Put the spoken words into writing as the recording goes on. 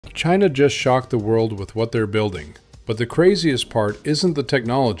China just shocked the world with what they're building. But the craziest part isn't the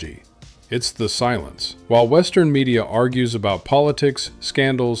technology, it's the silence. While Western media argues about politics,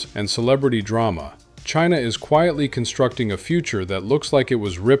 scandals, and celebrity drama, China is quietly constructing a future that looks like it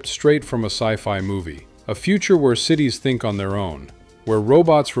was ripped straight from a sci-fi movie. A future where cities think on their own, where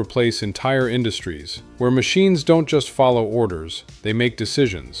robots replace entire industries, where machines don't just follow orders, they make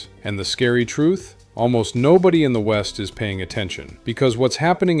decisions. And the scary truth? Almost nobody in the West is paying attention, because what's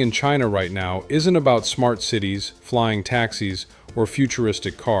happening in China right now isn't about smart cities, flying taxis, or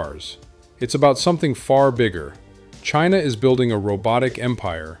futuristic cars. It's about something far bigger. China is building a robotic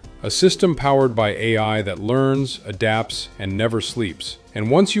empire, a system powered by AI that learns, adapts, and never sleeps. And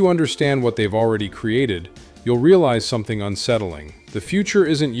once you understand what they've already created, you'll realize something unsettling. The future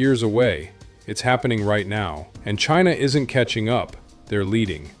isn't years away, it's happening right now. And China isn't catching up, they're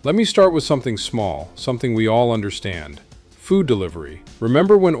leading. Let me start with something small, something we all understand. Food delivery.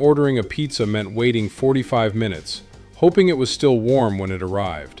 Remember when ordering a pizza meant waiting 45 minutes, hoping it was still warm when it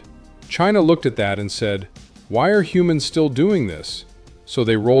arrived? China looked at that and said, "Why are humans still doing this?" So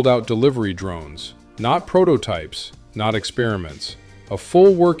they rolled out delivery drones. Not prototypes, not experiments. A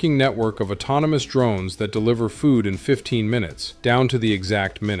full working network of autonomous drones that deliver food in 15 minutes, down to the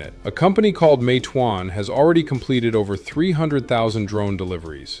exact minute. A company called Meituan has already completed over 300,000 drone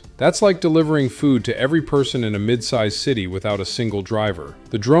deliveries. That's like delivering food to every person in a mid-sized city without a single driver.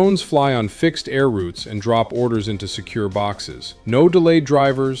 The drones fly on fixed air routes and drop orders into secure boxes. No delayed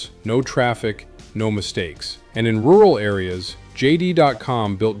drivers, no traffic, no mistakes. And in rural areas,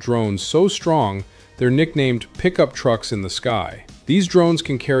 JD.com built drones so strong they're nicknamed pickup trucks in the sky. These drones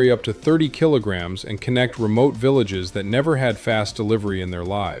can carry up to 30 kilograms and connect remote villages that never had fast delivery in their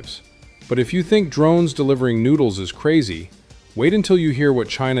lives. But if you think drones delivering noodles is crazy, wait until you hear what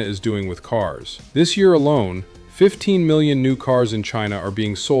China is doing with cars. This year alone, 15 million new cars in China are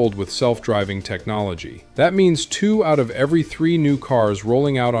being sold with self-driving technology. That means 2 out of every 3 new cars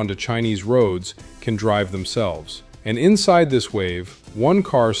rolling out onto Chinese roads can drive themselves. And inside this wave, one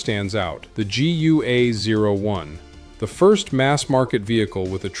car stands out, the GUA-01. The first mass-market vehicle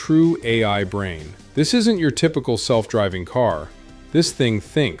with a true AI brain. This isn't your typical self-driving car. This thing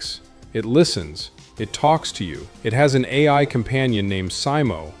thinks. It listens. It talks to you. It has an AI companion named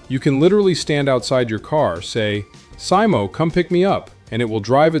Simo. You can literally stand outside your car, say, "Simo, come pick me up," and it will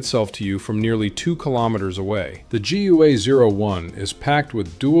drive itself to you from nearly 2 kilometers away. The GUA-01 is packed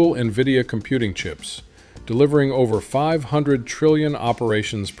with dual NVIDIA computing chips, delivering over 500 trillion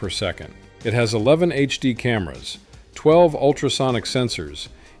operations per second. It has 11 HD cameras, 12 ultrasonic sensors,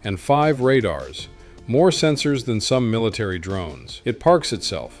 and 5 radars, more sensors than some military drones. It parks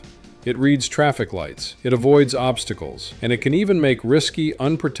itself. It reads traffic lights. It avoids obstacles. And it can even make risky,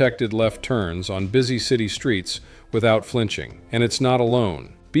 unprotected left turns on busy city streets without flinching. And it's not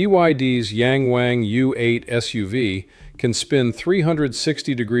alone. BYD's Yangwang U8 SUV can spin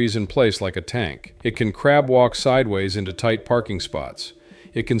 360 degrees in place like a tank. It can crab walk sideways into tight parking spots.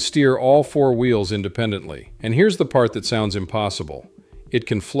 It can steer all 4 wheels independently. And here's the part that sounds impossible. It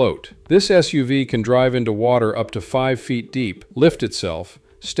can float. This SUV can drive into water up to 5 feet deep, lift itself,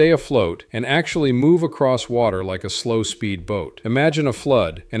 stay afloat, and actually move across water like a slow-speed boat. Imagine a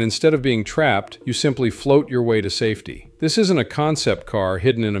flood, and instead of being trapped, you simply float your way to safety. This isn't a concept car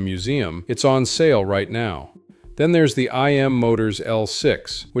hidden in a museum. It's on sale right now. Then there's the IM Motors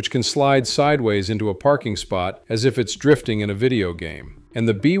L6, which can slide sideways into a parking spot as if it's drifting in a video game. And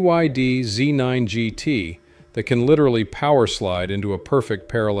the BYD Z9 GT that can literally power slide into a perfect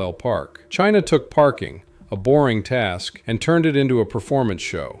parallel park. China took parking, a boring task, and turned it into a performance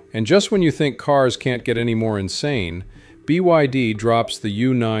show. And just when you think cars can't get any more insane, BYD drops the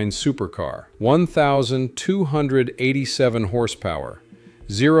U9 supercar. 1,287 horsepower.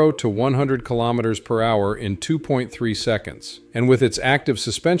 0 to 100 kilometers per hour in 2.3 seconds. And with its active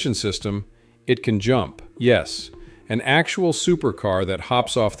suspension system, it can jump. Yes, an actual supercar that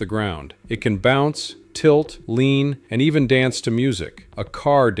hops off the ground. It can bounce, tilt, lean, and even dance to music. A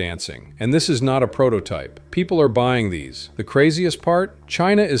car dancing. And this is not a prototype. People are buying these. The craziest part?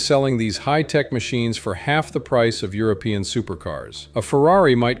 China is selling these high-tech machines for half the price of European supercars. A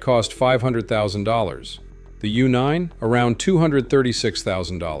Ferrari might cost $500,000. The U9? Around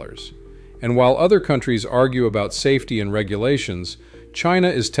 $236,000. And while other countries argue about safety and regulations, China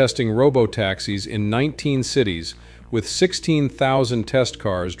is testing robo-taxis in 19 cities with 16,000 test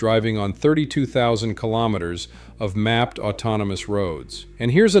cars driving on 32,000 kilometers of mapped autonomous roads.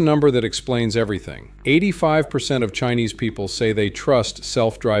 And here's a number that explains everything. 85% of Chinese people say they trust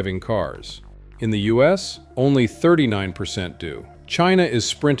self-driving cars. In the US, only 39% do. China is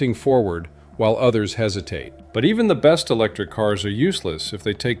sprinting forward while others hesitate. But even the best electric cars are useless if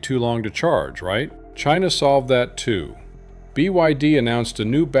they take too long to charge, right? China solved that too. BYD announced a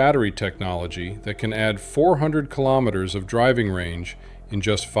new battery technology that can add 400 kilometers of driving range in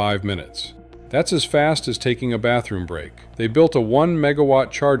just 5 minutes. That's as fast as taking a bathroom break. They built a 1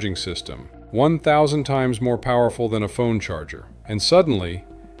 megawatt charging system, 1,000 times more powerful than a phone charger. And suddenly,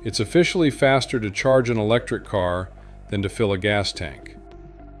 it's officially faster to charge an electric car than to fill a gas tank.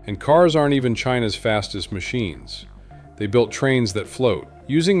 And cars aren't even China's fastest machines. They built trains that float.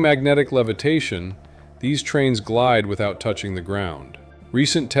 Using magnetic levitation, these trains glide without touching the ground.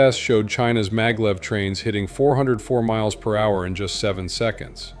 Recent tests showed China's Maglev trains hitting 404 miles per hour in just 7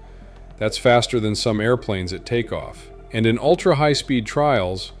 seconds. That's faster than some airplanes at takeoff. And in ultra-high-speed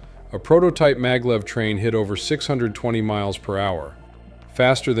trials, a prototype Maglev train hit over 620 miles per hour,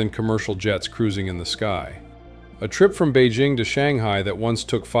 faster than commercial jets cruising in the sky. A trip from Beijing to Shanghai that once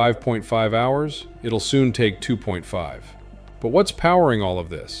took 5.5 hours, it'll soon take 2.5. But what's powering all of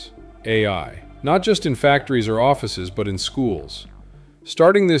this? AI. Not just in factories or offices, but in schools.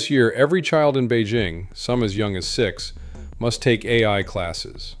 Starting this year, every child in Beijing, some as young as 6, must take AI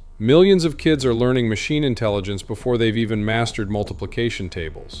classes. Millions of kids are learning machine intelligence before they've even mastered multiplication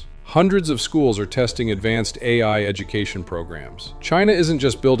tables. Hundreds of schools are testing advanced AI education programs. China isn't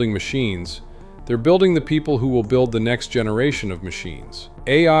just building machines, they're building the people who will build the next generation of machines.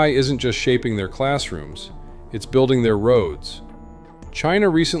 AI isn't just shaping their classrooms, it's building their roads. China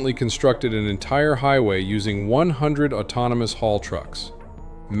recently constructed an entire highway using 100 autonomous haul trucks.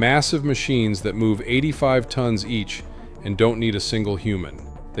 Massive machines that move 85 tons each and don't need a single human.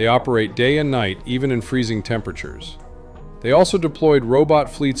 They operate day and night, even in freezing temperatures. They also deployed robot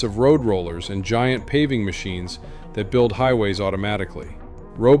fleets of road rollers and giant paving machines that build highways automatically.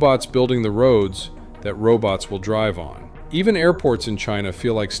 Robots building the roads that robots will drive on. Even airports in China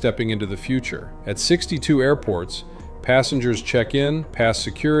feel like stepping into the future. At 62 airports, passengers check in, pass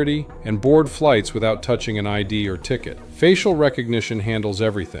security, and board flights without touching an ID or ticket. Facial recognition handles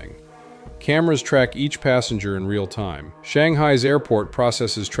everything. Cameras track each passenger in real time. Shanghai's airport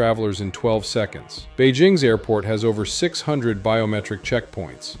processes travelers in 12 seconds. Beijing's airport has over 600 biometric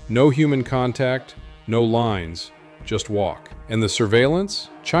checkpoints. No human contact, no lines, just walk. And the surveillance?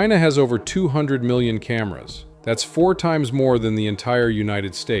 China has over 200 million cameras. That's 4 times more than the entire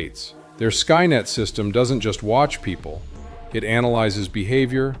United States. Their Skynet system doesn't just watch people. It analyzes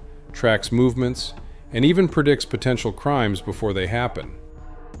behavior, tracks movements, and even predicts potential crimes before they happen.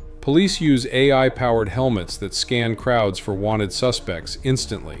 Police use AI-powered helmets that scan crowds for wanted suspects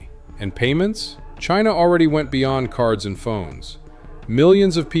instantly. And payments? China already went beyond cards and phones.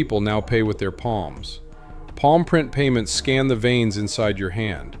 Millions of people now pay with their palms. Palm print payments scan the veins inside your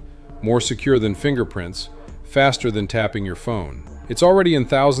hand. More secure than fingerprints, faster than tapping your phone. It's already in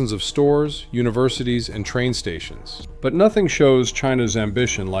thousands of stores, universities, and train stations. But nothing shows China's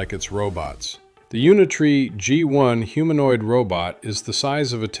ambition like its robots. The Unitree G1 humanoid robot is the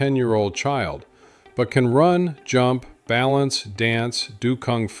size of a 10-year-old child, but can run, jump, balance, dance, do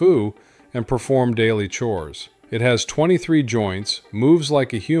kung fu, and perform daily chores. It has 23 joints, moves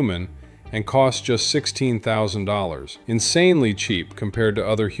like a human, and costs just $16,000. Insanely cheap compared to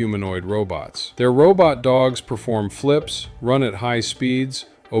other humanoid robots. Their robot dogs perform flips, run at high speeds,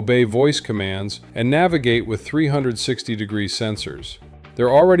 obey voice commands, and navigate with 360-degree sensors. They're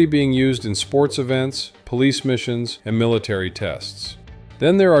already being used in sports events, police missions, and military tests.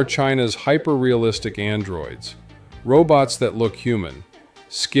 Then there are China's hyper-realistic androids, robots that look human,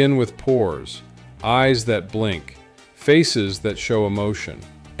 skin with pores, eyes that blink, faces that show emotion.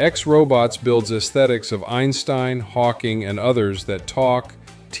 X-Robots builds aesthetics of Einstein, Hawking, and others that talk,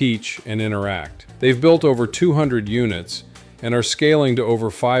 teach, and interact. They've built over 200 units and are scaling to over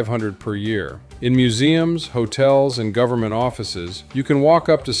 500 per year. In museums, hotels, and government offices, you can walk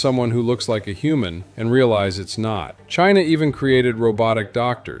up to someone who looks like a human and realize it's not. China even created robotic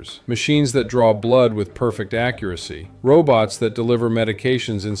doctors, machines that draw blood with perfect accuracy, robots that deliver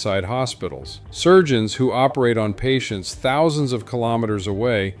medications inside hospitals, surgeons who operate on patients thousands of kilometers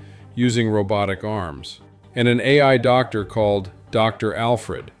away using robotic arms, and an AI doctor called Dr.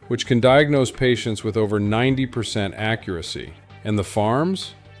 Alfred, which can diagnose patients with over 90% accuracy. And the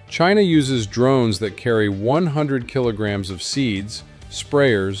farms? China uses drones that carry 100 kilograms of seeds,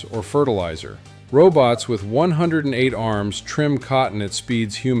 sprayers, or fertilizer. Robots with 108 arms trim cotton at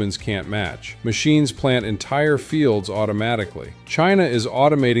speeds humans can't match. Machines plant entire fields automatically. China is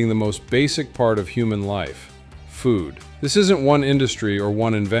automating the most basic part of human life: food. This isn't one industry or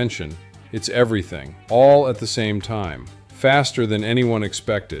one invention. It's everything, all at the same time. Faster than anyone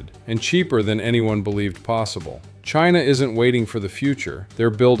expected, and cheaper than anyone believed possible. China isn't waiting for the future, they're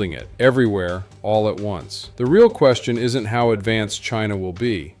building it, everywhere, all at once. The real question isn't how advanced China will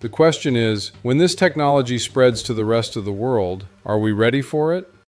be. The question is, when this technology spreads to the rest of the world, are we ready for it?